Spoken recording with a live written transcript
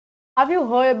Have you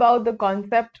heard about the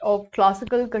concept of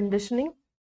classical conditioning?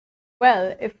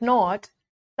 Well, if not,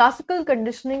 classical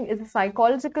conditioning is a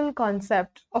psychological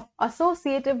concept of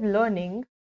associative learning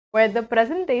where the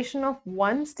presentation of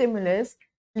one stimulus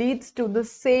leads to the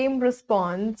same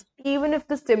response even if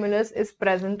the stimulus is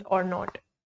present or not.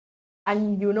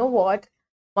 And you know what?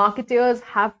 Marketers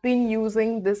have been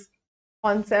using this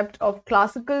concept of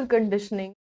classical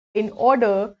conditioning in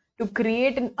order to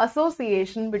create an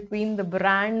association between the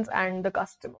brands and the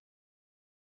customer.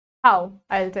 How?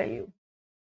 I'll tell you.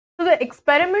 So, the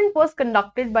experiment was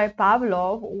conducted by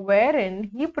Pavlov, wherein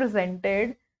he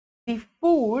presented the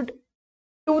food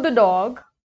to the dog,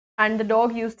 and the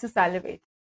dog used to salivate.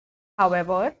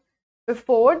 However,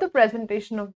 before the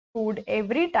presentation of food,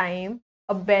 every time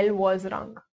a bell was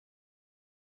rung.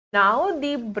 Now,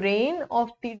 the brain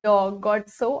of the dog got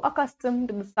so accustomed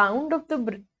to the sound of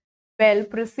the bell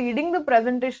preceding the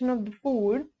presentation of the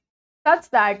food, such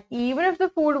that even if the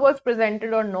food was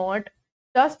presented or not,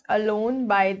 just alone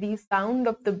by the sound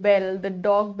of the bell, the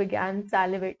dog began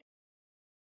salivating.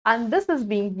 And this is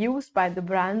being used by the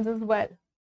brands as well.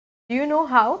 Do you know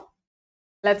how?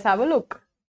 Let's have a look.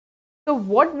 So,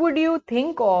 what would you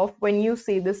think of when you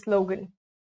see this slogan?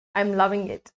 I'm loving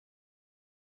it.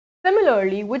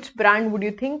 Similarly, which brand would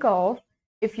you think of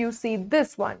if you see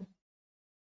this one?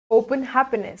 Open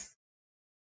happiness.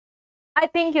 I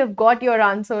think you've got your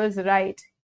answers right.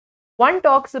 One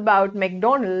talks about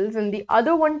McDonald's and the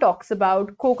other one talks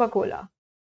about Coca-Cola.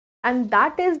 And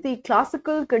that is the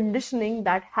classical conditioning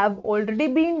that have already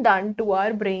been done to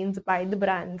our brains by the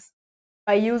brands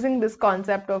by using this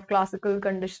concept of classical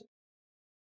conditioning.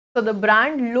 So the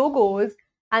brand logos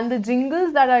and the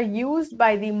jingles that are used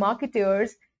by the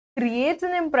marketers creates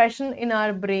an impression in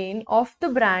our brain of the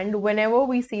brand whenever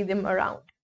we see them around.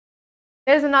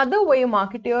 There's another way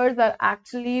marketers are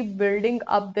actually building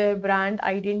up their brand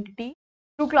identity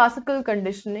through classical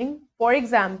conditioning, for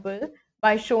example,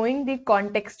 by showing the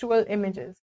contextual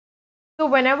images. So,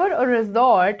 whenever a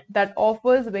resort that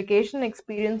offers vacation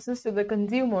experiences to the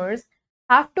consumers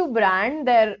have to brand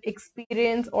their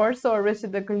experience or service to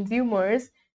the consumers,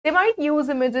 they might use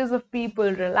images of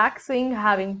people relaxing,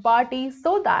 having parties,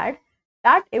 so that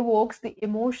that evokes the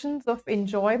emotions of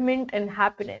enjoyment and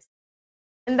happiness.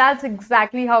 And that's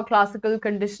exactly how classical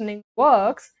conditioning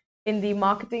works in the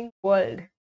marketing world.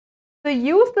 So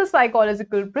use the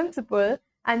psychological principle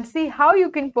and see how you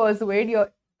can persuade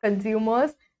your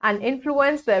consumers and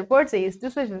influence their purchase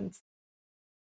decisions.